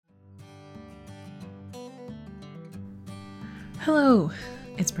Hello,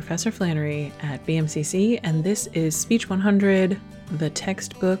 it's Professor Flannery at BMCC, and this is Speech 100, the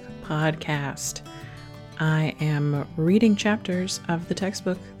textbook podcast. I am reading chapters of the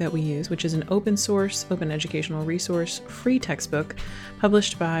textbook that we use, which is an open source, open educational resource, free textbook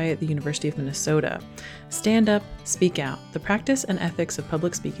published by the University of Minnesota. Stand Up, Speak Out, The Practice and Ethics of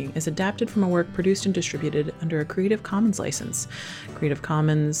Public Speaking is adapted from a work produced and distributed under a Creative Commons license, Creative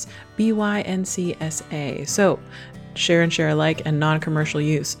Commons BY-NC-SA. So, share and share alike and non-commercial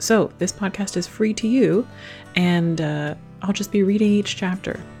use. So this podcast is free to you, and I'll just be reading each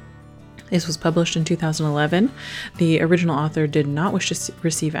chapter. This was published in 2011. The original author did not wish to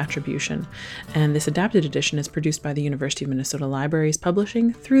receive attribution, and this adapted edition is produced by the University of Minnesota Libraries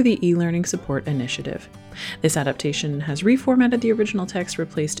Publishing through the e-learning support initiative. This adaptation has reformatted the original text,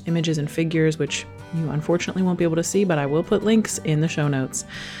 replaced images and figures, which you unfortunately won't be able to see, but I will put links in the show notes,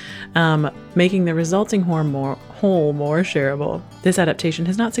 making the resulting whole more shareable. This adaptation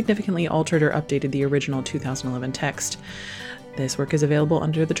has not significantly altered or updated the original 2011 text. This work is available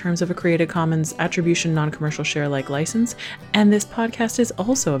under the terms of a Creative Commons Attribution Non-Commercial Share-alike license, and this podcast is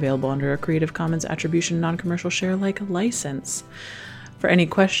also available under a Creative Commons Attribution Non-Commercial Share-alike license. For any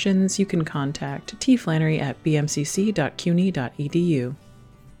questions, you can contact tflannery@bmcc.cuny.edu.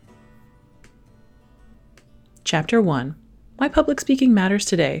 Chapter 1. Why Public Speaking Matters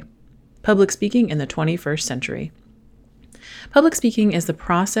Today. Public Speaking in the 21st Century. Public speaking is the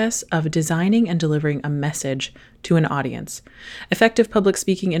process of designing and delivering a message to an audience. Effective public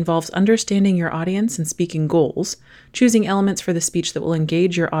speaking involves understanding your audience and speaking goals, choosing elements for the speech that will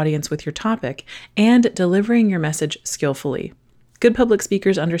engage your audience with your topic, and delivering your message skillfully. Good public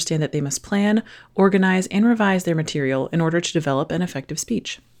speakers understand that they must plan, organize, and revise their material in order to develop an effective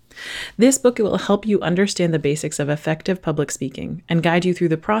speech. This book will help you understand the basics of effective public speaking and guide you through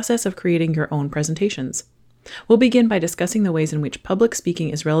the process of creating your own presentations. We'll begin by discussing the ways in which public speaking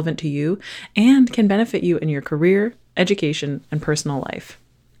is relevant to you and can benefit you in your career, education, and personal life.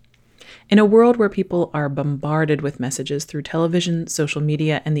 In a world where people are bombarded with messages through television, social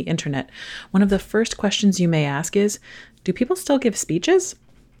media, and the internet, one of the first questions you may ask is, do people still give speeches?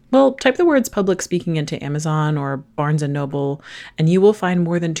 Well, type the words public speaking into Amazon or Barnes & Noble, and you will find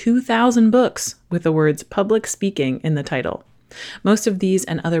more than 2,000 books with the words public speaking in the title. Most of these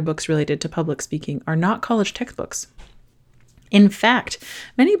and other books related to public speaking are not college textbooks. In fact,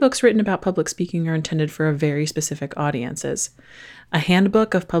 many books written about public speaking are intended for a very specific audiences. A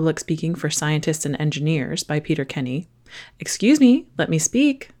Handbook of Public Speaking for Scientists and Engineers by Peter Kenny, Excuse Me, Let Me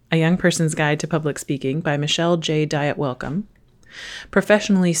Speak, A Young Person's Guide to Public Speaking by Michelle J. Diet Welcome,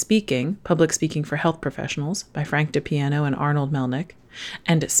 Professionally Speaking, Public Speaking for Health Professionals by Frank DePiano and Arnold Melnick,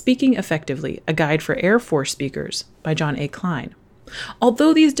 and Speaking Effectively, A Guide for Air Force Speakers by John A. Klein.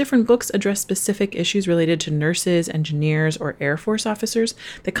 Although these different books address specific issues related to nurses, engineers, or Air Force officers,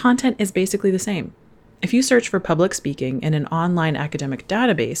 the content is basically the same. If you search for public speaking in an online academic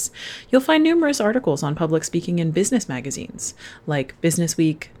database, you'll find numerous articles on public speaking in business magazines like Business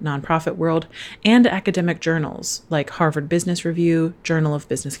Week, Nonprofit World, and academic journals like Harvard Business Review, Journal of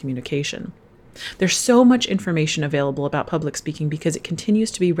Business Communication. There's so much information available about public speaking because it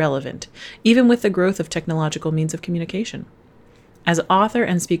continues to be relevant, even with the growth of technological means of communication. As author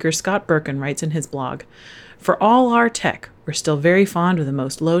and speaker Scott Birkin writes in his blog, "For all our tech, we're still very fond of the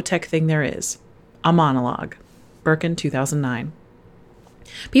most low-tech thing there is, a monologue." Birkin, 2009.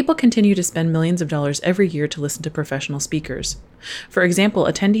 People continue to spend millions of dollars every year to listen to professional speakers. For example,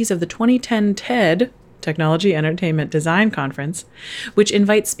 attendees of the 2010 TED, Technology, Entertainment, Design Conference, which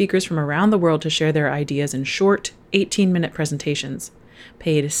invites speakers from around the world to share their ideas in short, 18-minute presentations,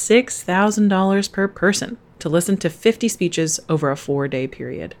 paid $6,000 per person to listen to 50 speeches over a 4-day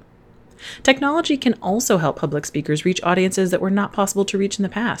period. Technology can also help public speakers reach audiences that were not possible to reach in the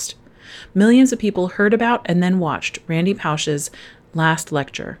past. Millions of people heard about and then watched Randy Pausch's last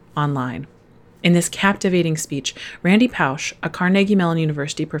lecture online. In this captivating speech, Randy Pausch, a Carnegie Mellon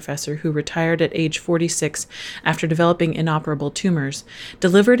University professor who retired at age 46 after developing inoperable tumors,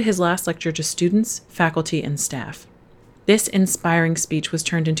 delivered his last lecture to students, faculty, and staff. This inspiring speech was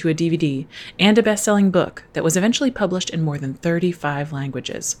turned into a DVD and a best-selling book that was eventually published in more than 35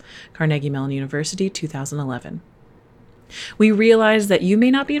 languages. Carnegie Mellon University, 2011. We realize that you may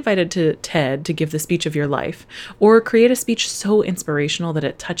not be invited to TED to give the speech of your life, or create a speech so inspirational that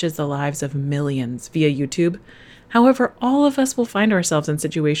it touches the lives of millions via YouTube. However, all of us will find ourselves in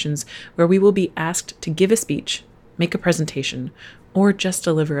situations where we will be asked to give a speech, make a presentation, or just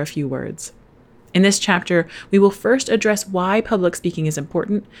deliver a few words. In this chapter, we will first address why public speaking is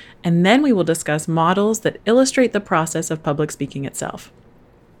important, and then we will discuss models that illustrate the process of public speaking itself.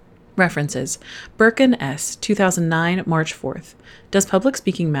 References: Birkin S., 2009, March 4th. Does Public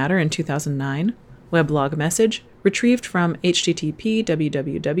Speaking Matter in 2009? Weblog message retrieved from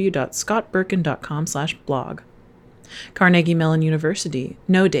http://www.scottbirkin.com/blog. Carnegie Mellon University,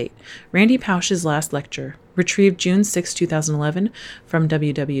 no date. Randy Pausch's last lecture, retrieved June 6, 2011 from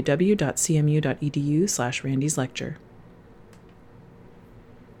www.cmu.edu/Randy's lecture.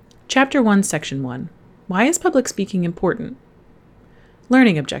 Chapter 1, Section 1. Why is public speaking important?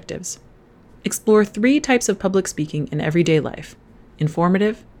 Learning objectives. Explore 3 types of public speaking in everyday life: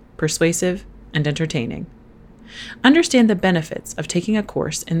 informative, persuasive, and entertaining. Understand the benefits of taking a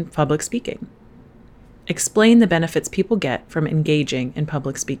course in public speaking. Explain the benefits people get from engaging in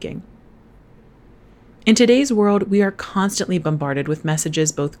public speaking. In today's world, we are constantly bombarded with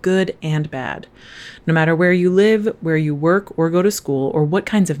messages both good and bad. No matter where you live, where you work or go to school, or what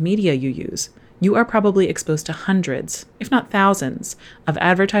kinds of media you use, you are probably exposed to hundreds, if not thousands, of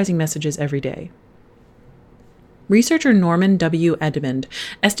advertising messages every day. Researcher Norman W. Edmond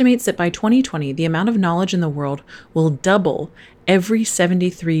estimates that by 2020, the amount of knowledge in the world will double every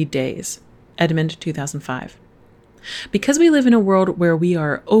 73 days. Edmond, 2005. Because we live in a world where we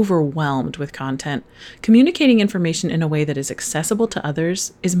are overwhelmed with content, communicating information in a way that is accessible to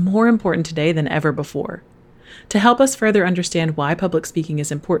others is more important today than ever before. To help us further understand why public speaking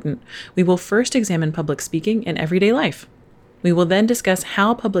is important, we will first examine public speaking in everyday life. We will then discuss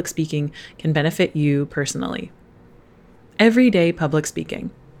how public speaking can benefit you personally. Everyday public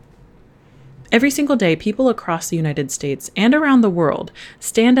speaking. Every single day, people across the United States and around the world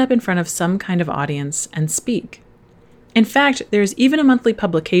stand up in front of some kind of audience and speak. In fact, there's even a monthly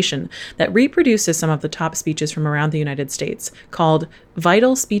publication that reproduces some of the top speeches from around the United States called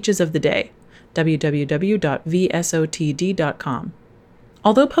Vital Speeches of the Day, www.vsotd.com.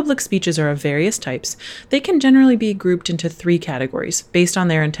 Although public speeches are of various types, they can generally be grouped into 3 categories based on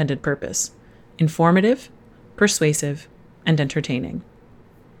their intended purpose: informative, persuasive, and entertaining.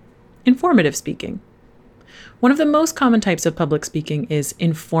 Informative speaking. One of the most common types of public speaking is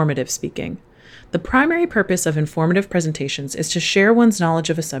informative speaking. The primary purpose of informative presentations is to share one's knowledge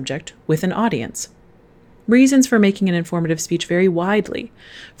of a subject with an audience. Reasons for making an informative speech vary widely.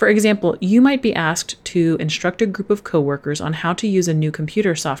 For example, you might be asked to instruct a group of coworkers on how to use a new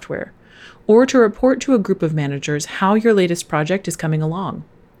computer software, or to report to a group of managers how your latest project is coming along.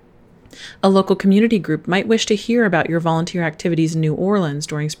 A local community group might wish to hear about your volunteer activities in New Orleans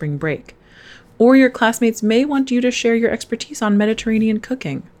during spring break, or your classmates may want you to share your expertise on Mediterranean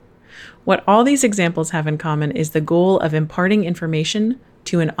cooking. What all these examples have in common is the goal of imparting information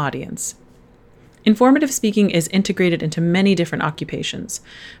to an audience. Informative speaking is integrated into many different occupations.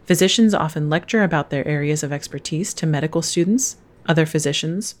 Physicians often lecture about their areas of expertise to medical students, other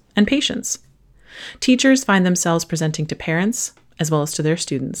physicians, and patients. Teachers find themselves presenting to parents as well as to their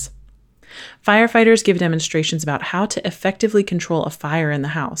students. Firefighters give demonstrations about how to effectively control a fire in the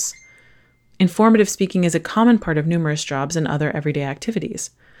house. Informative speaking is a common part of numerous jobs and other everyday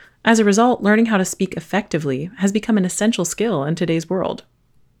activities. As a result, learning how to speak effectively has become an essential skill in today's world.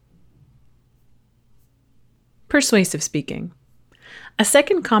 Persuasive speaking. A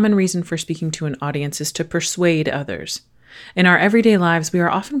second common reason for speaking to an audience is to persuade others. In our everyday lives, we are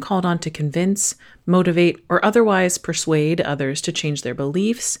often called on to convince, motivate, or otherwise persuade others to change their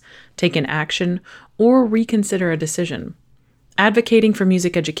beliefs, take an action, or reconsider a decision. Advocating for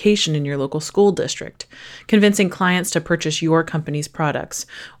music education in your local school district, convincing clients to purchase your company's products,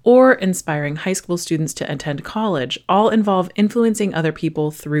 or inspiring high school students to attend college all involve influencing other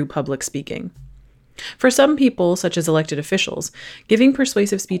people through public speaking. For some people, such as elected officials, giving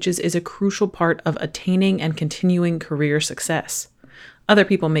persuasive speeches is a crucial part of attaining and continuing career success. Other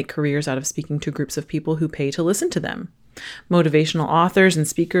people make careers out of speaking to groups of people who pay to listen to them. Motivational authors and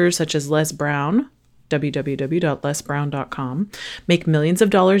speakers such as Les Brown, www.lesbrown.com, make millions of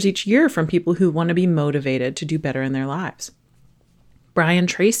dollars each year from people who want to be motivated to do better in their lives. Brian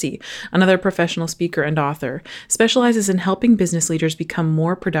Tracy, another professional speaker and author, specializes in helping business leaders become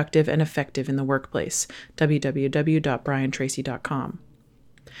more productive and effective in the workplace. www.briantracy.com.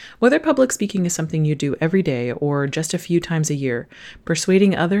 Whether public speaking is something you do every day or just a few times a year,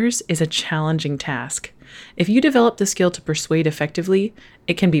 persuading others is a challenging task. If you develop the skill to persuade effectively,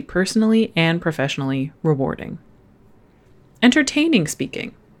 it can be personally and professionally rewarding. Entertaining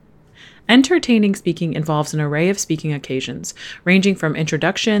speaking. Entertaining speaking involves an array of speaking occasions, ranging from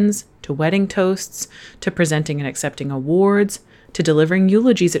introductions to wedding toasts, to presenting and accepting awards, to delivering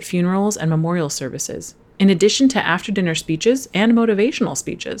eulogies at funerals and memorial services, in addition to after-dinner speeches and motivational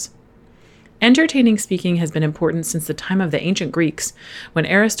speeches. Entertaining speaking has been important since the time of the ancient Greeks, when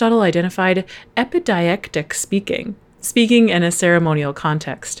Aristotle identified epideiectic speaking in a ceremonial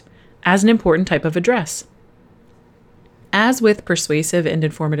context, as an important type of address. As with persuasive and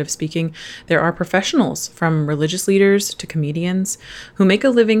informative speaking, there are professionals, from religious leaders to comedians, who make a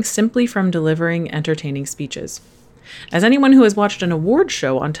living simply from delivering entertaining speeches. As anyone who has watched an award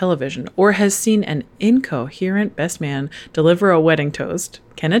show on television or has seen an incoherent best man deliver a wedding toast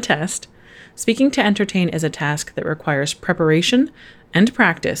can attest, speaking to entertain is a task that requires preparation and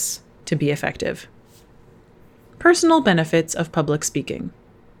practice to be effective. Personal benefits of public speaking.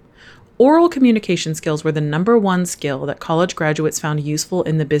 Oral communication skills were the number one skill that college graduates found useful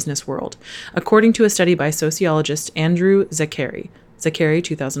in the business world, according to a study by sociologist Andrew Zachary,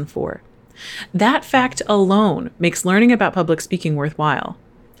 2004. That fact alone makes learning about public speaking worthwhile.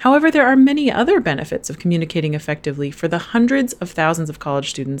 However, there are many other benefits of communicating effectively for the hundreds of thousands of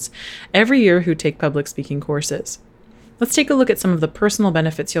college students every year who take public speaking courses. Let's take a look at some of the personal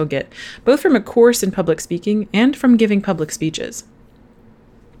benefits you'll get, both from a course in public speaking and from giving public speeches.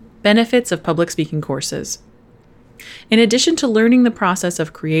 Benefits of public speaking courses. In addition to learning the process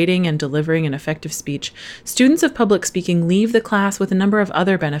of creating and delivering an effective speech, students of public speaking leave the class with a number of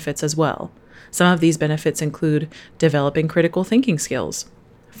other benefits as well. Some of these benefits include developing critical thinking skills,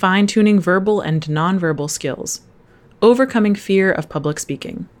 fine-tuning verbal and nonverbal skills, overcoming fear of public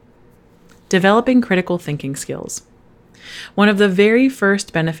speaking, developing critical thinking skills. One of the very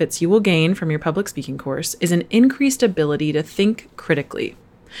first benefits you will gain from your public speaking course is an increased ability to think critically.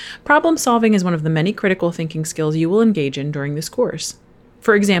 Problem solving is one of the many critical thinking skills you will engage in during this course.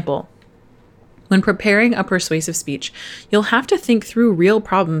 For example, when preparing a persuasive speech, you'll have to think through real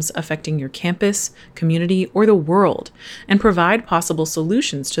problems affecting your campus, community, or the world, and provide possible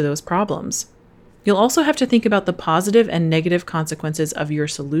solutions to those problems. You'll also have to think about the positive and negative consequences of your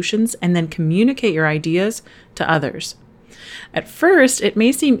solutions and then communicate your ideas to others. At first, it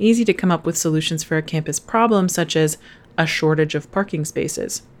may seem easy to come up with solutions for a campus problem, such as a shortage of parking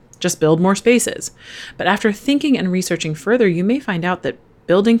spaces. Just build more spaces. But after thinking and researching further, you may find out that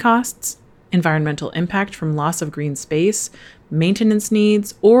building costs, environmental impact from loss of green space, maintenance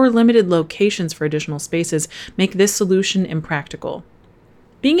needs, or limited locations for additional spaces make this solution impractical.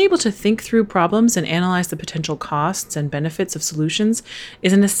 Being able to think through problems and analyze the potential costs and benefits of solutions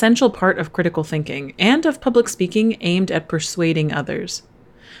is an essential part of critical thinking and of public speaking aimed at persuading others.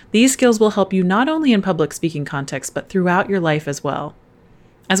 These skills will help you not only in public speaking contexts, but throughout your life as well.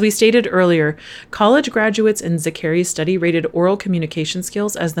 As we stated earlier, college graduates in Zachary's study rated oral communication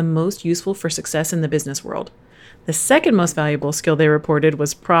skills as the most useful for success in the business world. The second most valuable skill they reported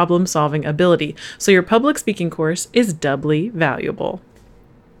was problem-solving ability, so your public speaking course is doubly valuable.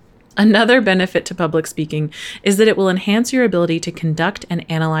 Another benefit to public speaking is that it will enhance your ability to conduct and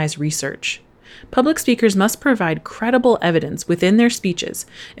analyze research. Public speakers must provide credible evidence within their speeches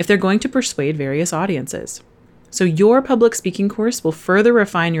if they're going to persuade various audiences. So your public speaking course will further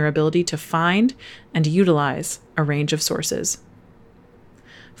refine your ability to find and utilize a range of sources.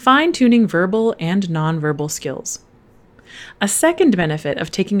 Fine-tuning verbal and nonverbal skills. A second benefit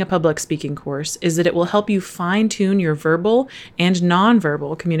of taking a public speaking course is that it will help you fine-tune your verbal and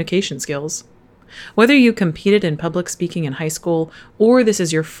nonverbal communication skills. Whether you competed in public speaking in high school or this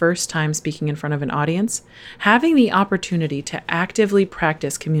is your first time speaking in front of an audience, having the opportunity to actively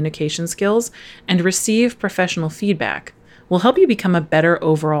practice communication skills and receive professional feedback will help you become a better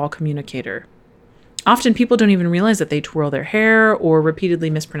overall communicator. Often people don't even realize that they twirl their hair or repeatedly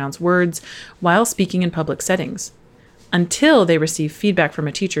mispronounce words while speaking in public settings, until they receive feedback from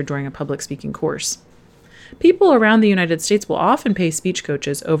a teacher during a public speaking course. People around the United States will often pay speech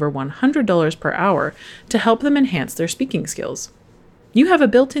coaches over $100 per hour to help them enhance their speaking skills. You have a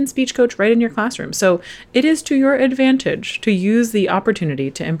built-in speech coach right in your classroom, so it is to your advantage to use the opportunity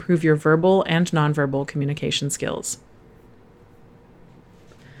to improve your verbal and nonverbal communication skills.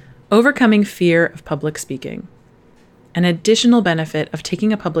 Overcoming fear of public speaking. An additional benefit of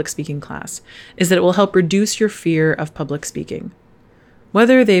taking a public speaking class is that it will help reduce your fear of public speaking.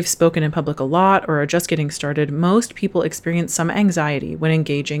 Whether they've spoken in public a lot or are just getting started, most people experience some anxiety when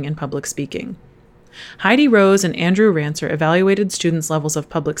engaging in public speaking. Heidi Rose and Andrew Rancer evaluated students' levels of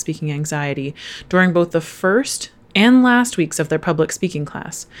public speaking anxiety during both the first and last weeks of their public speaking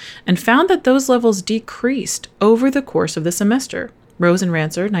class and found that those levels decreased over the course of the semester. Rose and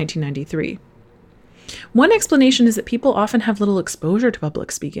Rancer, 1993. One explanation is that people often have little exposure to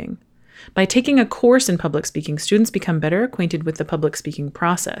public speaking. By taking a course in public speaking, students become better acquainted with the public speaking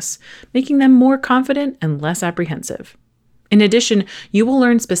process, making them more confident and less apprehensive. In addition, you will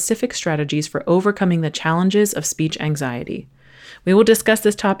learn specific strategies for overcoming the challenges of speech anxiety. We will discuss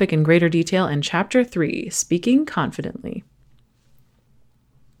this topic in greater detail in Chapter 3, Speaking Confidently.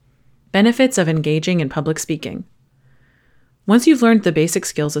 Benefits of engaging in public speaking. Once you've learned the basic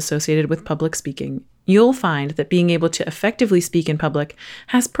skills associated with public speaking, you'll find that being able to effectively speak in public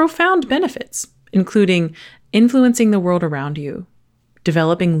has profound benefits, including influencing the world around you,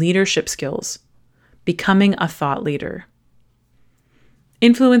 developing leadership skills, becoming a thought leader.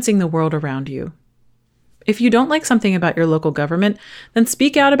 Influencing the world around you. If you don't like something about your local government, then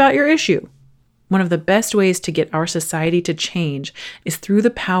speak out about your issue. One of the best ways to get our society to change is through the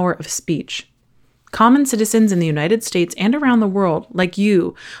power of speech. Common citizens in the United States and around the world, like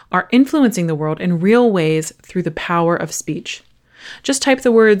you, are influencing the world in real ways through the power of speech. Just type the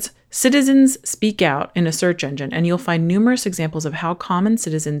words "citizens speak out" in a search engine, and you'll find numerous examples of how common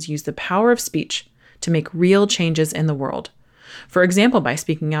citizens use the power of speech to make real changes in the world. For example, by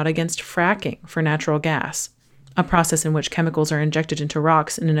speaking out against fracking for natural gas, a process in which chemicals are injected into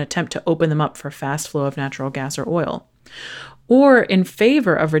rocks in an attempt to open them up for fast flow of natural gas or oil, or in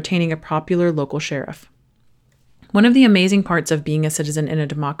favor of retaining a popular local sheriff. One of the amazing parts of being a citizen in a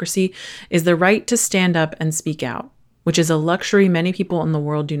democracy is the right to stand up and speak out, which is a luxury many people in the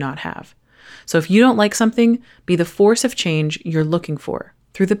world do not have. So if you don't like something, be the force of change you're looking for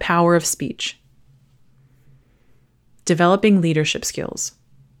through the power of speech. Developing leadership skills.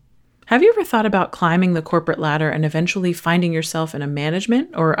 Have you ever thought about climbing the corporate ladder and eventually finding yourself in a management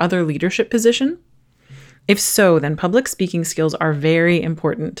or other leadership position? If so, then public speaking skills are very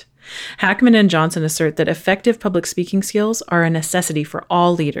important. Hackman and Johnson assert that effective public speaking skills are a necessity for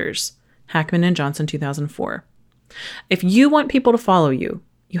all leaders. Hackman and Johnson, 2004. If you want people to follow you,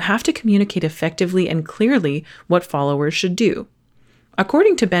 you have to communicate effectively and clearly what followers should do.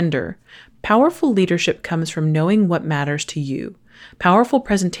 According to Bender, powerful leadership comes from knowing what matters to you. Powerful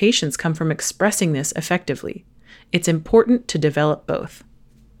presentations come from expressing this effectively. It's important to develop both.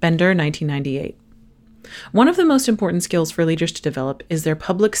 Bender, 1998. One of the most important skills for leaders to develop is their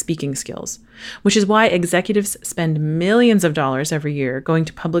public speaking skills, which is why executives spend millions of dollars every year going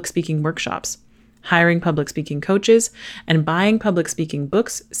to public speaking workshops, hiring public speaking coaches, and buying public speaking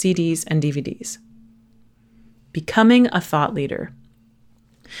books, CDs, and DVDs. Becoming a thought leader.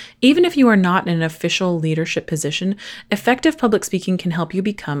 Even if you are not in an official leadership position, effective public speaking can help you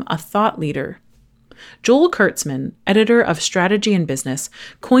become a thought leader. Joel Kurtzman, editor of Strategy and Business,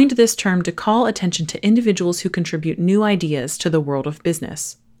 coined this term to call attention to individuals who contribute new ideas to the world of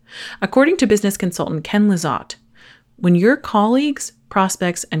business. According to business consultant Ken Lizotte, when your colleagues,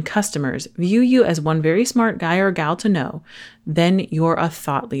 prospects, and customers view you as one very smart guy or gal to know, then you're a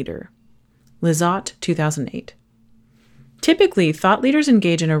thought leader. Lizotte, 2008. Typically, thought leaders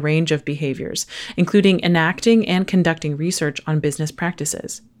engage in a range of behaviors, including enacting and conducting research on business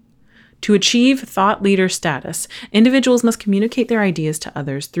practices. To achieve thought leader status, individuals must communicate their ideas to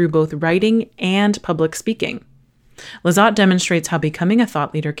others through both writing and public speaking. Lizotte demonstrates how becoming a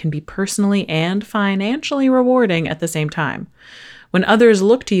thought leader can be personally and financially rewarding at the same time. When others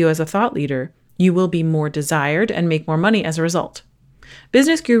look to you as a thought leader, you will be more desired and make more money as a result.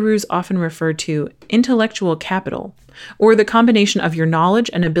 Business gurus often refer to intellectual capital, or the combination of your knowledge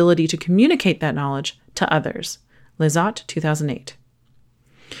and ability to communicate that knowledge to others. Lizotte, 2008.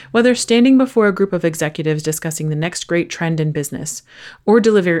 Whether standing before a group of executives discussing the next great trend in business, or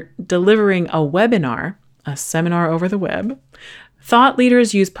delivering a webinar, a seminar over the web, thought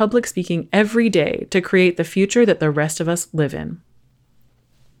leaders use public speaking every day to create the future that the rest of us live in.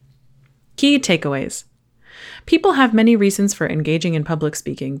 Key takeaways. People have many reasons for engaging in public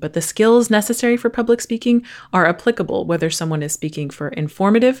speaking, but the skills necessary for public speaking are applicable whether someone is speaking for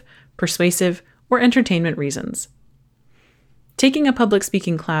informative, persuasive, or entertainment reasons. Taking a public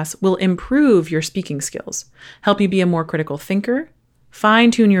speaking class will improve your speaking skills, help you be a more critical thinker,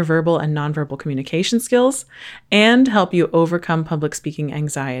 fine-tune your verbal and nonverbal communication skills, and help you overcome public speaking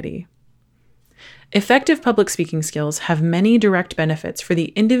anxiety. Effective public speaking skills have many direct benefits for the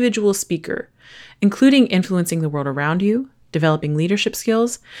individual speaker, including influencing the world around you, developing leadership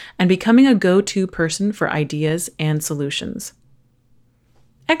skills, and becoming a go-to person for ideas and solutions.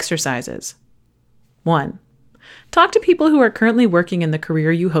 Exercises. 1. Talk to people who are currently working in the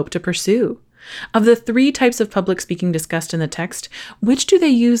career you hope to pursue. Of the 3 types of public speaking discussed in the text, which do they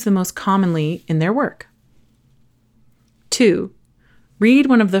use the most commonly in their work? 2. Read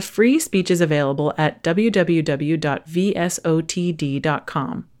one of the free speeches available at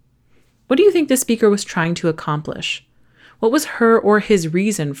www.vsotd.com. What do you think the speaker was trying to accomplish? What was her or his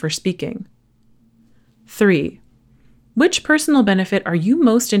reason for speaking? 3. Which personal benefit are you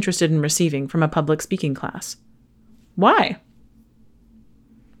most interested in receiving from a public speaking class? Why?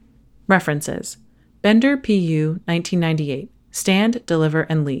 References. Bender, P.U., 1998. Stand, Deliver,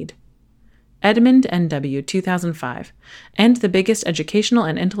 and Lead. Edmund N.W., 2005, and the biggest educational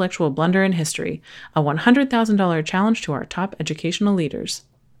and intellectual blunder in history, a $100,000 challenge to our top educational leaders.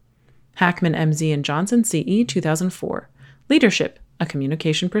 Hackman, M.Z., and Johnson, C.E., 2004, Leadership, a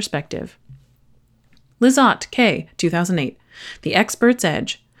Communication Perspective. Lizotte, K., 2008, The Expert's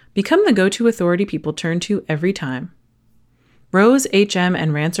Edge, Become the Go-To Authority People Turn to Every Time. Rose, H.M.,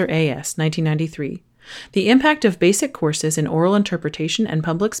 and Rancer, A.S., 1993, The Impact of Basic Courses in Oral Interpretation and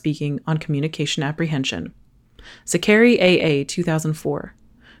Public Speaking on Communication Apprehension. Zakari, A.A., 2004,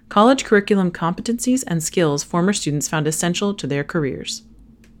 College Curriculum Competencies and Skills Former Students Found Essential to Their Careers.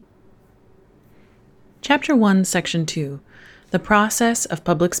 Chapter 1, Section 2, The Process of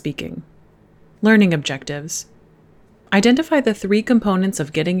Public Speaking. Learning Objectives. Identify the 3 components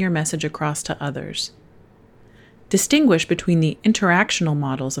of getting your message across to others. Distinguish between the interactional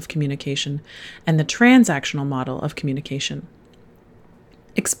models of communication and the transactional model of communication.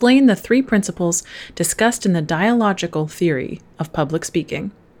 Explain the 3 principles discussed in the dialogical theory of public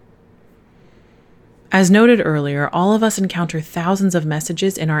speaking. As noted earlier, all of us encounter thousands of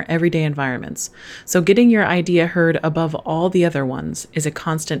messages in our everyday environments, so getting your idea heard above all the other ones is a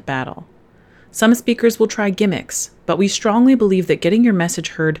constant battle. Some speakers will try gimmicks, but we strongly believe that getting your message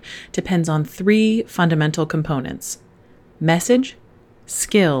heard depends on 3 fundamental components: message,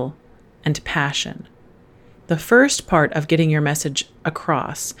 skill, and passion. The first part of getting your message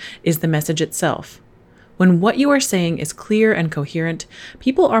across is the message itself. When what you are saying is clear and coherent,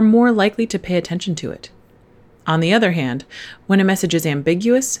 people are more likely to pay attention to it. On the other hand, when a message is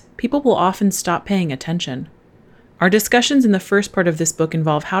ambiguous, people will often stop paying attention. Our discussions in the first part of this book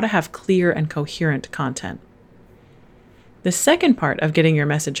involve how to have clear and coherent content. The second part of getting your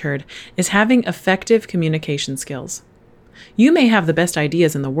message heard is having effective communication skills. You may have the best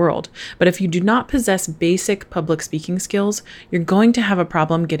ideas in the world, but if you do not possess basic public speaking skills, you're going to have a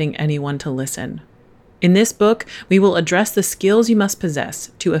problem getting anyone to listen. In this book, we will address the skills you must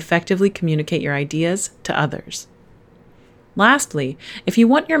possess to effectively communicate your ideas to others. Lastly, if you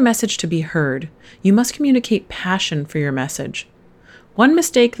want your message to be heard, you must communicate passion for your message. One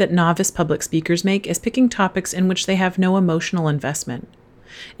mistake that novice public speakers make is picking topics in which they have no emotional investment.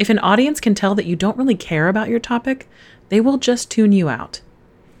 If an audience can tell that you don't really care about your topic, they will just tune you out.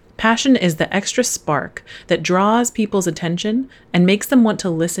 Passion is the extra spark that draws people's attention and makes them want to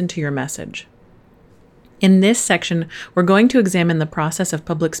listen to your message. In this section, we're going to examine the process of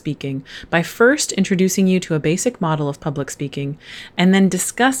public speaking by first introducing you to a basic model of public speaking, and then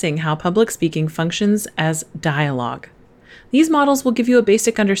discussing how public speaking functions as dialogue. These models will give you a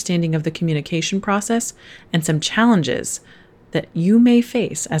basic understanding of the communication process and some challenges that you may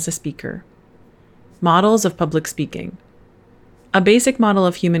face as a speaker. Models of public speaking. A basic model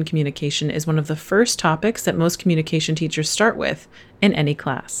of human communication is one of the first topics that most communication teachers start with in any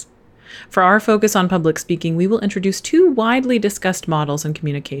class. For our focus on public speaking, we will introduce 2 widely discussed models in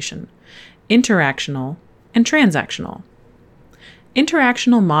communication: interactional and transactional.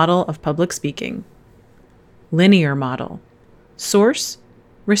 Interactional model of public speaking. Linear model. Source,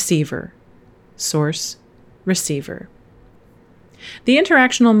 receiver. Source, receiver. The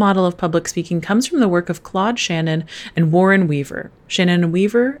interactional model of public speaking comes from the work of Claude Shannon and Warren Weaver. Shannon and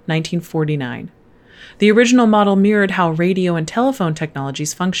Weaver, 1949. The original model mirrored how radio and telephone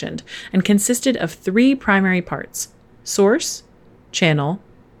technologies functioned and consisted of 3 primary parts: source, channel,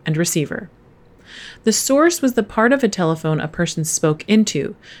 and receiver. The source was the part of a telephone a person spoke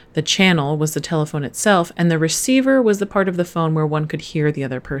into, the channel was the telephone itself, and the receiver was the part of the phone where one could hear the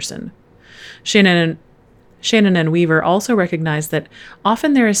other person. Shannon and Weaver also recognized that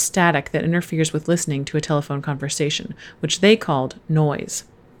often there is static that interferes with listening to a telephone conversation, which they called noise.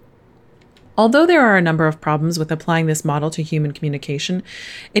 Although there are a number of problems with applying this model to human communication,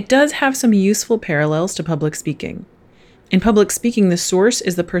 it does have some useful parallels to public speaking. In public speaking, the source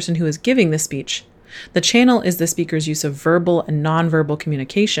is the person who is giving the speech. The channel is the speaker's use of verbal and nonverbal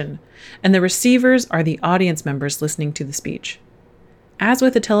communication, and the receivers are the audience members listening to the speech. As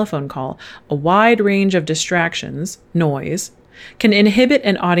with a telephone call, a wide range of distractions, noise, can inhibit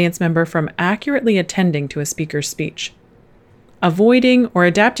an audience member from accurately attending to a speaker's speech. Avoiding or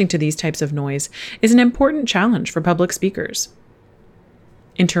adapting to these types of noise is an important challenge for public speakers.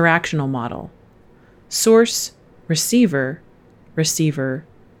 Interactional model. Source, receiver, receiver,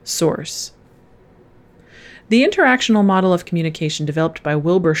 source. The interactional model of communication developed by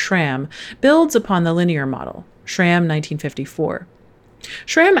Wilbur Schramm builds upon the linear model, Schramm, 1954.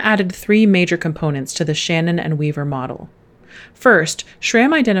 Schramm added 3 major components to the Shannon and Weaver model. First,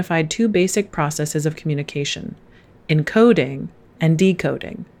 Schramm identified 2 basic processes of communication: encoding and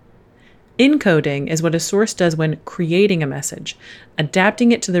decoding. Encoding is what a source does when creating a message,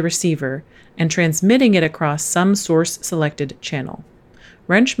 adapting it to the receiver, and transmitting it across some source-selected channel.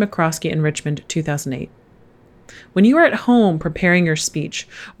 Wrench, McCroskey, and Richmond, 2008. When you are at home preparing your speech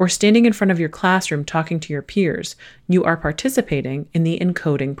or standing in front of your classroom talking to your peers, you are participating in the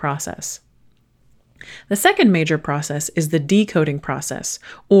encoding process. The second major process is the decoding process,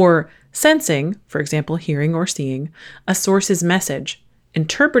 or sensing, for example, hearing or seeing, a source's message,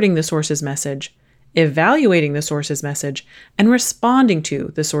 interpreting the source's message, evaluating the source's message, and responding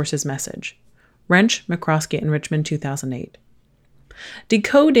to the source's message. Wrench, McCroskey, and Richmond, 2008.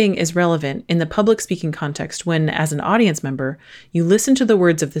 Decoding is relevant in the public speaking context when, as an audience member, you listen to the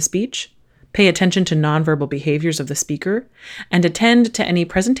words of the speech, pay attention to nonverbal behaviors of the speaker, and attend to any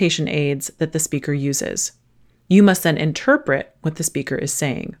presentation aids that the speaker uses. You must then interpret what the speaker is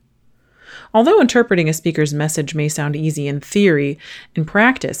saying. Although interpreting a speaker's message may sound easy in theory, in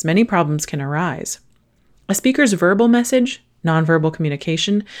practice, many problems can arise. A speaker's verbal message, nonverbal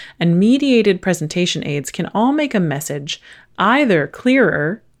communication, and mediated presentation aids can all make a message either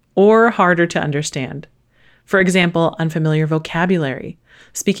clearer or harder to understand. For example, unfamiliar vocabulary,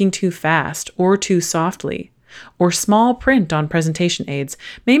 speaking too fast or too softly, or small print on presentation aids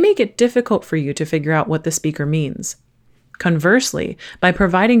may make it difficult for you to figure out what the speaker means. Conversely, by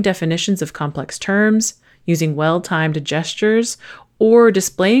providing definitions of complex terms, using well-timed gestures, or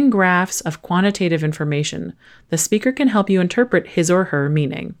displaying graphs of quantitative information, the speaker can help you interpret his or her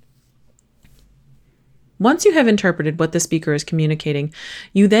meaning. Once you have interpreted what the speaker is communicating,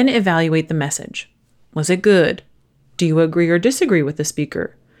 you then evaluate the message. Was it good? Do you agree or disagree with the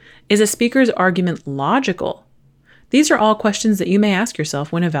speaker? Is a speaker's argument logical? These are all questions that you may ask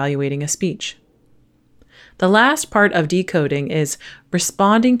yourself when evaluating a speech. The last part of decoding is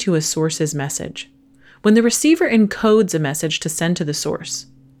responding to a source's message, when the receiver encodes a message to send to the source.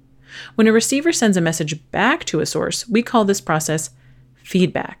 When a receiver sends a message back to a source, we call this process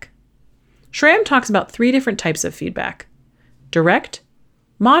feedback. Schramm talks about 3 different types of feedback: direct,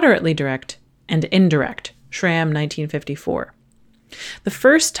 moderately direct, and indirect. Schramm, 1954. The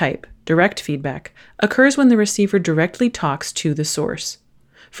first type, direct feedback, occurs when the receiver directly talks to the source.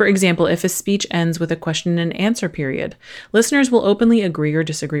 For example, if a speech ends with a question and answer period, listeners will openly agree or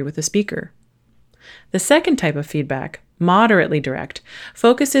disagree with the speaker. The second type of feedback, moderately direct,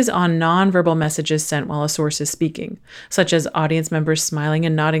 focuses on nonverbal messages sent while a source is speaking, such as audience members smiling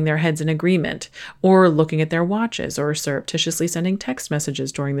and nodding their heads in agreement, or looking at their watches, or surreptitiously sending text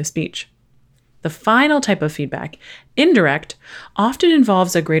messages during the speech. The final type of feedback, indirect, often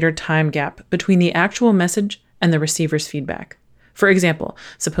involves a greater time gap between the actual message and the receiver's feedback. For example,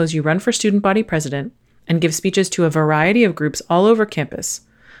 suppose you run for student body president and give speeches to a variety of groups all over campus,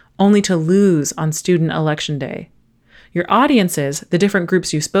 only to lose on student election day. Your audiences, the different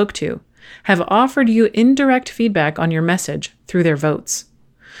groups you spoke to, have offered you indirect feedback on your message through their votes.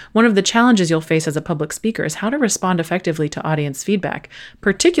 One of the challenges you'll face as a public speaker is how to respond effectively to audience feedback,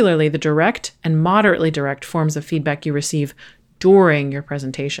 particularly the direct and moderately direct forms of feedback you receive during your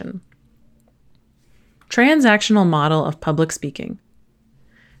presentation. Transactional model of public speaking.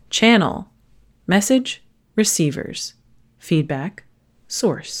 Channel, message, receivers, feedback,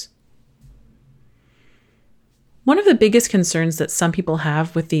 source. One of the biggest concerns that some people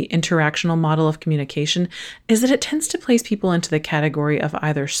have with the interactional model of communication is that it tends to place people into the category of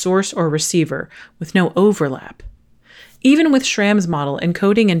either source or receiver with no overlap. Even with Schramm's model,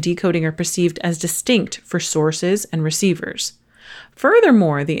 encoding and decoding are perceived as distinct for sources and receivers.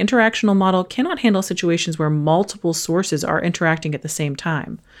 Furthermore, the interactional model cannot handle situations where multiple sources are interacting at the same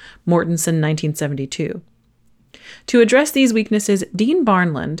time. Mortensen, 1972. To address these weaknesses, Dean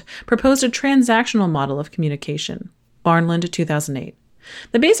Barnland proposed a transactional model of communication. Barnland, 2008.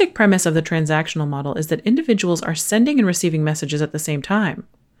 The basic premise of the transactional model is that individuals are sending and receiving messages at the same time.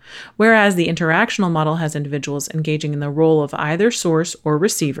 Whereas the interactional model has individuals engaging in the role of either source or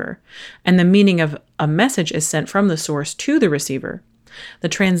receiver, and the meaning of a message is sent from the source to the receiver, the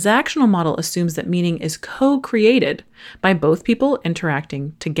transactional model assumes that meaning is co-created by both people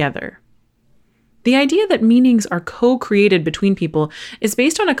interacting together. The idea that meanings are co-created between people is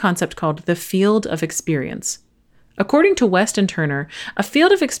based on a concept called the field of experience. According to West and Turner, a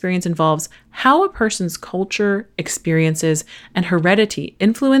field of experience involves how a person's culture, experiences, and heredity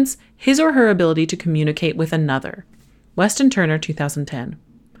influence his or her ability to communicate with another. West and Turner, 2010.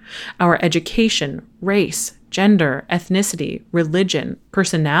 Our education, race, gender, ethnicity, religion,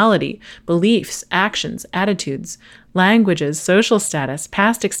 personality, beliefs, actions, attitudes, languages, social status,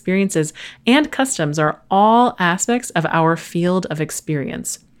 past experiences, and customs are all aspects of our field of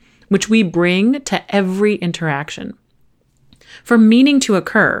experience, which we bring to every interaction. For meaning to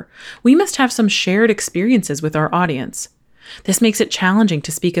occur, we must have some shared experiences with our audience. This makes it challenging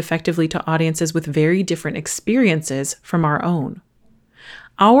to speak effectively to audiences with very different experiences from our own.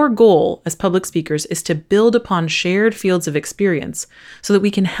 Our goal as public speakers is to build upon shared fields of experience so that we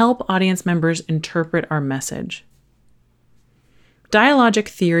can help audience members interpret our message. Dialogic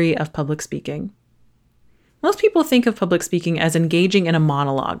theory of public speaking. Most people think of public speaking as engaging in a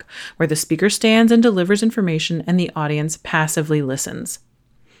monologue, where the speaker stands and delivers information and the audience passively listens.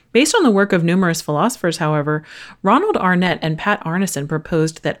 Based on the work of numerous philosophers, however, Ronald Arnett and Pat Arneson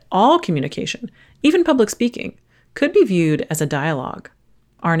proposed that all communication, even public speaking, could be viewed as a dialogue.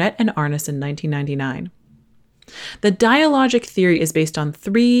 Arnett and Arneson, 1999. The dialogic theory is based on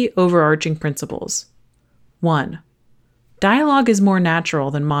 3 overarching principles. 1. Dialogue is more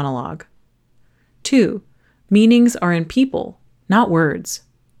natural than monologue. 2. Meanings are in people, not words.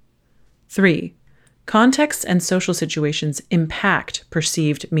 3. Contexts and social situations impact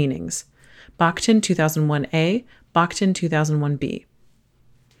perceived meanings. Bakhtin 2001a, Bakhtin 2001b.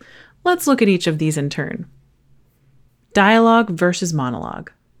 Let's look at each of these in turn. Dialogue versus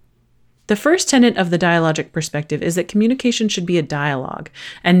monologue. The first tenet of the dialogic perspective is that communication should be a dialogue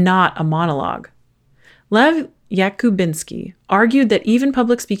and not a monologue. Lev Yakubinsky argued that even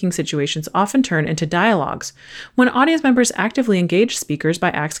public speaking situations often turn into dialogues when audience members actively engage speakers by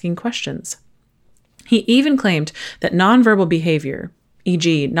asking questions. He even claimed that nonverbal behavior,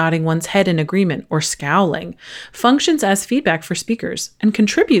 e.g., nodding one's head in agreement or scowling, functions as feedback for speakers and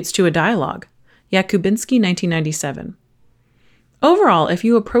contributes to a dialogue. Yakubinsky, 1997. Overall, if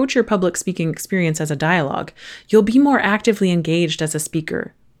you approach your public speaking experience as a dialogue, you'll be more actively engaged as a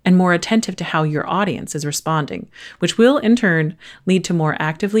speaker and more attentive to how your audience is responding, which will, in turn, lead to more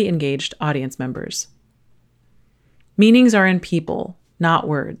actively engaged audience members. Meanings are in people, not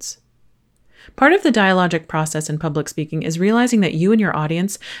words. Part of the dialogic process in public speaking is realizing that you and your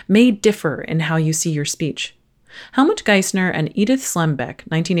audience may differ in how you see your speech. Helmut Geisner and Edith Slembeck,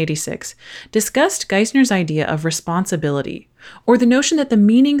 1986, discussed Geisner's idea of responsibility, or the notion that the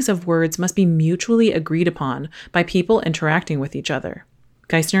meanings of words must be mutually agreed upon by people interacting with each other.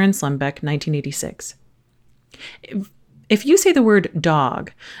 Geisner and Slembeck, 1986. If you say the word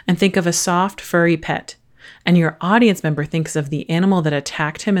dog and think of a soft, furry pet, and your audience member thinks of the animal that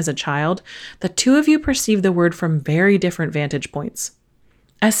attacked him as a child, the two of you perceive the word from very different vantage points.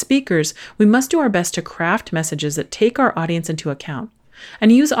 As speakers, we must do our best to craft messages that take our audience into account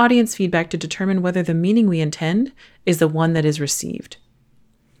and use audience feedback to determine whether the meaning we intend is the one that is received.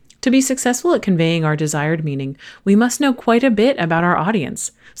 To be successful at conveying our desired meaning, we must know quite a bit about our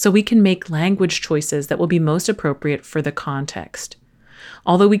audience so we can make language choices that will be most appropriate for the context.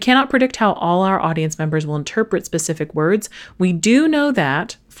 Although we cannot predict how all our audience members will interpret specific words, we do know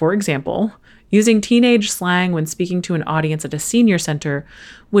that, for example, using teenage slang when speaking to an audience at a senior center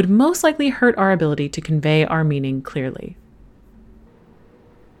would most likely hurt our ability to convey our meaning clearly.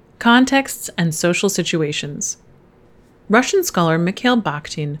 Contexts and social situations. Russian scholar Mikhail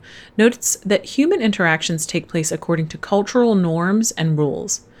Bakhtin notes that human interactions take place according to cultural norms and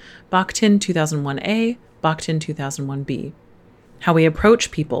rules. Bakhtin 2001a, Bakhtin 2001b. How we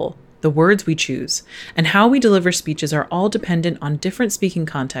approach people, the words we choose, and how we deliver speeches are all dependent on different speaking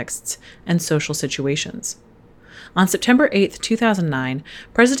contexts and social situations. On September 8, 2009,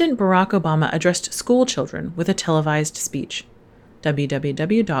 President Barack Obama addressed school children with a televised speech.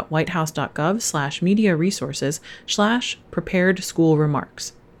 www.whitehouse.gov/media-resources/prepared school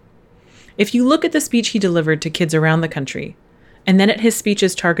remarks. If you look at the speech he delivered to kids around the country, and then at his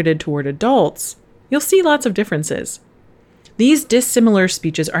speeches targeted toward adults, you'll see lots of differences. These dissimilar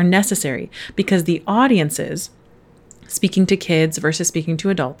speeches are necessary because the audiences, speaking to kids versus speaking to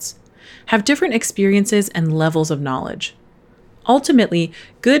adults, have different experiences and levels of knowledge. Ultimately,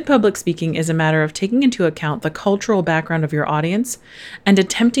 good public speaking is a matter of taking into account the cultural background of your audience and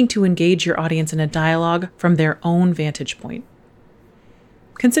attempting to engage your audience in a dialogue from their own vantage point.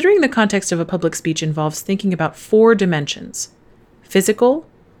 Considering the context of a public speech involves thinking about 4 dimensions: physical,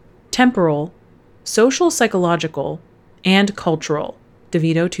 temporal, social psychological, and cultural.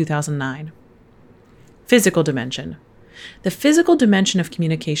 DeVito, 2009. Physical dimension. The physical dimension of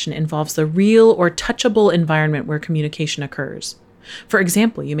communication involves the real or touchable environment where communication occurs. For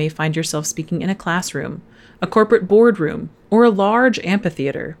example, you may find yourself speaking in a classroom, a corporate boardroom, or a large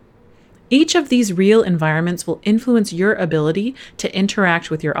amphitheater. Each of these real environments will influence your ability to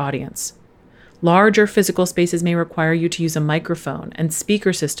interact with your audience. Larger physical spaces may require you to use a microphone and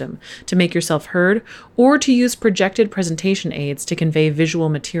speaker system to make yourself heard, or to use projected presentation aids to convey visual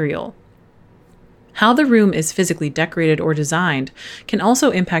material. How the room is physically decorated or designed can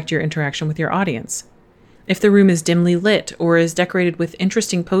also impact your interaction with your audience. If the room is dimly lit or is decorated with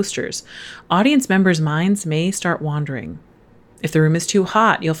interesting posters, audience members' minds may start wandering. If the room is too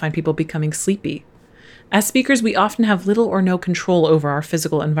hot, you'll find people becoming sleepy. As speakers, we often have little or no control over our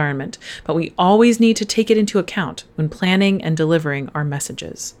physical environment, but we always need to take it into account when planning and delivering our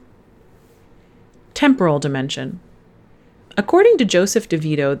messages. Temporal dimension. According to Joseph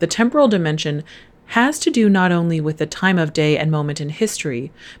DeVito, the temporal dimension has to do not only with the time of day and moment in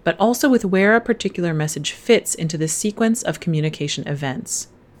history, but also with where a particular message fits into the sequence of communication events.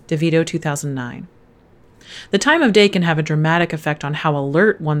 DeVito, 2009. The time of day can have a dramatic effect on how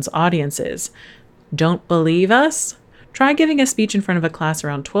alert one's audience is. Don't believe us? Try giving a speech in front of a class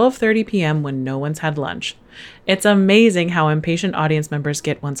around 12:30 p.m. when no one's had lunch. It's amazing how impatient audience members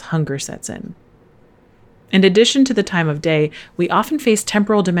get once hunger sets in. In addition to the time of day, we often face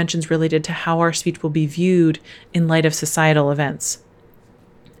temporal dimensions related to how our speech will be viewed in light of societal events.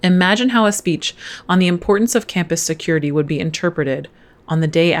 Imagine how a speech on the importance of campus security would be interpreted on the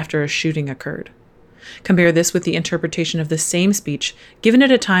day after a shooting occurred. Compare this with the interpretation of the same speech given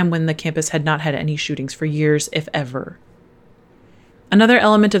at a time when the campus had not had any shootings for years, if ever. Another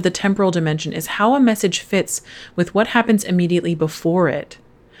element of the temporal dimension is how a message fits with what happens immediately before it.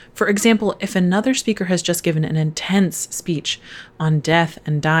 For example, if another speaker has just given an intense speech on death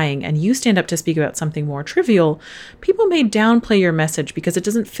and dying, and you stand up to speak about something more trivial, people may downplay your message because it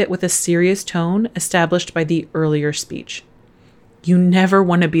doesn't fit with a serious tone established by the earlier speech. You never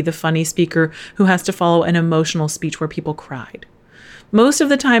want to be the funny speaker who has to follow an emotional speech where people cried. Most of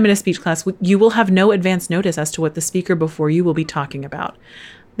the time in a speech class, you will have no advance notice as to what the speaker before you will be talking about.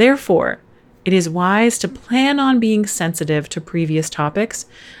 Therefore, it is wise to plan on being sensitive to previous topics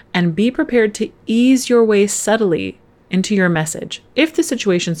and be prepared to ease your way subtly into your message, if the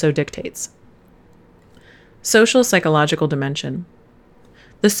situation so dictates. Social psychological dimension.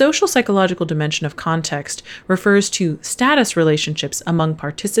 The social psychological dimension of context refers to status relationships among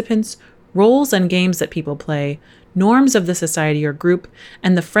participants, roles and games that people play, norms of the society or group,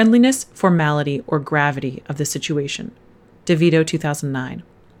 and the friendliness, formality, or gravity of the situation. DeVito, 2009.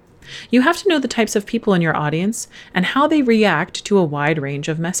 You have to know the types of people in your audience and how they react to a wide range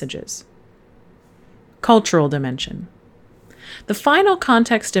of messages. Cultural dimension. The final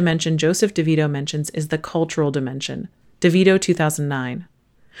context dimension Joseph DeVito mentions is the cultural dimension. DeVito, 2009.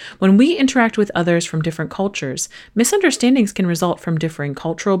 When we interact with others from different cultures, misunderstandings can result from differing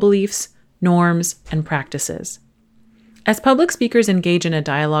cultural beliefs, norms, and practices. As public speakers engage in a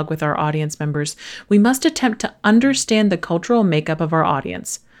dialogue with our audience members, we must attempt to understand the cultural makeup of our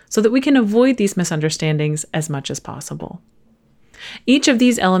audience, so that we can avoid these misunderstandings as much as possible. Each of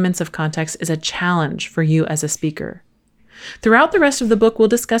these elements of context is a challenge for you as a speaker. Throughout the rest of the book, we'll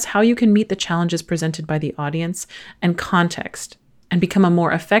discuss how you can meet the challenges presented by the audience and context and become a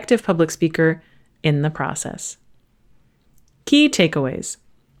more effective public speaker in the process. Key takeaways.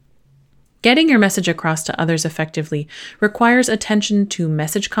 Getting your message across to others effectively requires attention to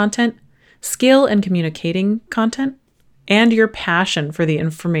message content, skill in communicating content, and your passion for the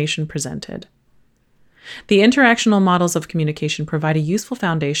information presented. The interactional models of communication provide a useful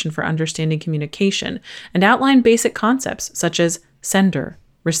foundation for understanding communication and outline basic concepts such as sender,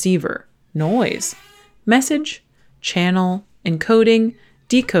 receiver, noise, message, channel, encoding,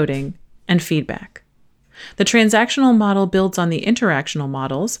 decoding, and feedback. The transactional model builds on the interactional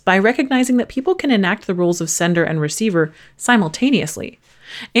models by recognizing that people can enact the roles of sender and receiver simultaneously,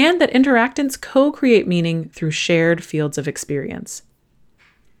 and that interactants co-create meaning through shared fields of experience.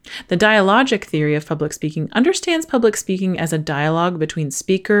 The dialogic theory of public speaking understands public speaking as a dialogue between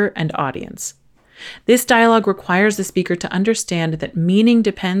speaker and audience. This dialogue requires the speaker to understand that meaning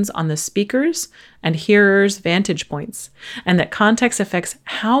depends on the speaker's and hearer's vantage points, and that context affects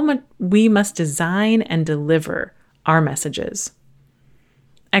how we must design and deliver our messages.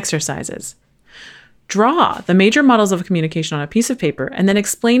 Exercises. Draw the major models of communication on a piece of paper and then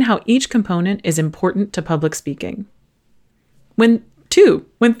explain how each component is important to public speaking. When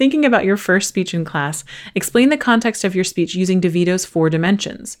thinking about your first speech in class, explain the context of your speech using DeVito's 4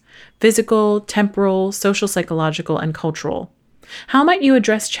 dimensions: physical, temporal, social, psychological, and cultural. How might you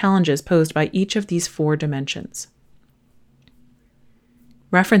address challenges posed by each of these 4 dimensions?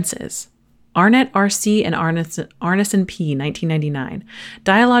 References. Arnett R.C. and Arneson P. 1999.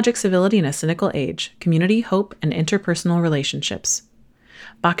 Dialogic Civility in a Cynical Age, Community, Hope, and Interpersonal Relationships.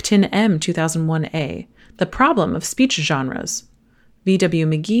 Bakhtin M. 2001a. The Problem of Speech Genres. V.W.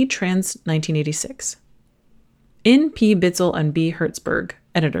 McGee, Trans. 1986. In P. Bitzel and B. Hertzberg,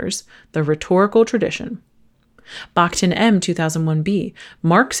 editors, The Rhetorical Tradition. Bakhtin M. 2001b.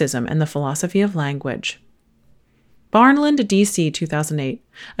 Marxism and the Philosophy of Language. Barnland, D.C. 2008,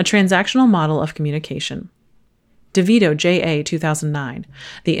 A Transactional Model of Communication. DeVito J.A. 2009,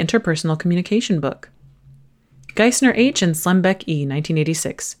 The Interpersonal Communication Book. Geisner H. and Slembeck E.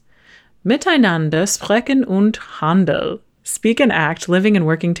 1986, Miteinander sprechen und Handel, Speak and Act, Living and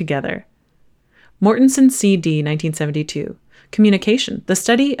Working Together. Mortensen C.D. 1972, Communication, The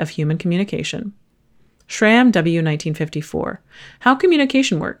Study of Human Communication. Schramm W. 1954, How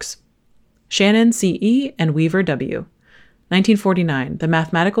Communication Works. Shannon C.E. and Weaver W. 1949, The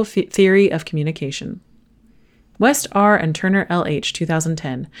Mathematical Theory of Communication. West R. and Turner L.H.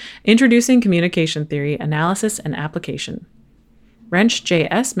 2010, Introducing Communication Theory, Analysis and Application. Wrench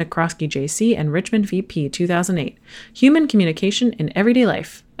J.S., McCroskey J.C., and Richmond V.P. 2008, Human Communication in Everyday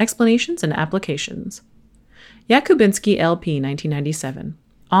Life, Explanations and Applications. Yakubinski L.P. 1997,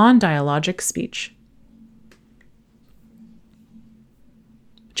 On Dialogic Speech.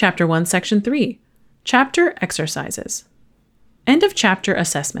 Chapter 1, Section 3, Chapter Exercises. End of chapter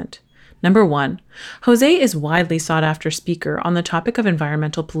assessment. Number 1. Jose is widely sought after speaker on the topic of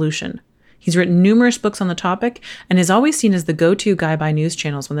environmental pollution. He's written numerous books on the topic and is always seen as the go-to guy by news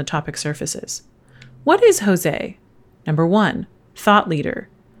channels when the topic surfaces. What is Jose? Number 1. Thought leader.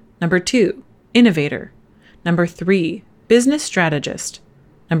 Number 2. Innovator. Number 3. Business strategist.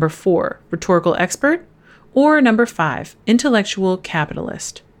 Number 4. Rhetorical expert. Or number 5. Intellectual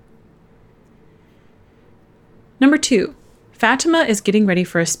capitalist. Number 2. Fatima is getting ready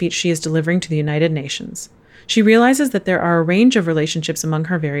for a speech she is delivering to the United Nations. She realizes that there are a range of relationships among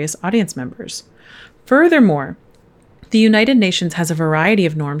her various audience members. Furthermore, the United Nations has a variety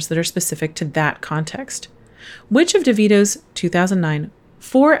of norms that are specific to that context. Which of DeVito's 2009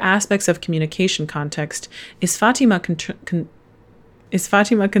 4 aspects of communication context is Fatima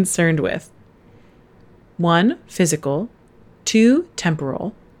concerned with? 1. Physical. 2.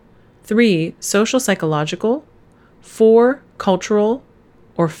 Temporal. 3. Social psychological. 4. Cultural.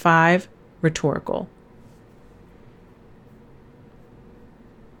 Or 5. Rhetorical.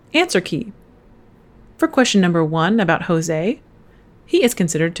 Answer key. For question number 1 about Jose, he is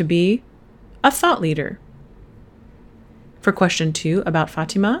considered to be a thought leader. For question 2 about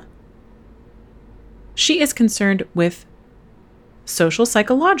Fatima, she is concerned with social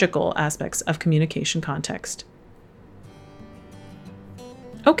psychological aspects of communication context.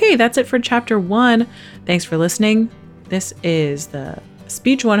 Okay, that's it for chapter 1. Thanks for listening. This is the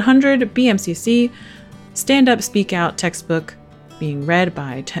Speech 100 BMCC Stand-Up Speak Out textbook being read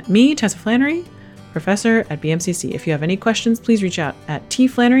by me, Tessa Flannery, professor at BMCC. If you have any questions, please reach out at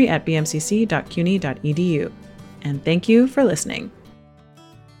tflannery@bmcc.cuny.edu. And thank you for listening.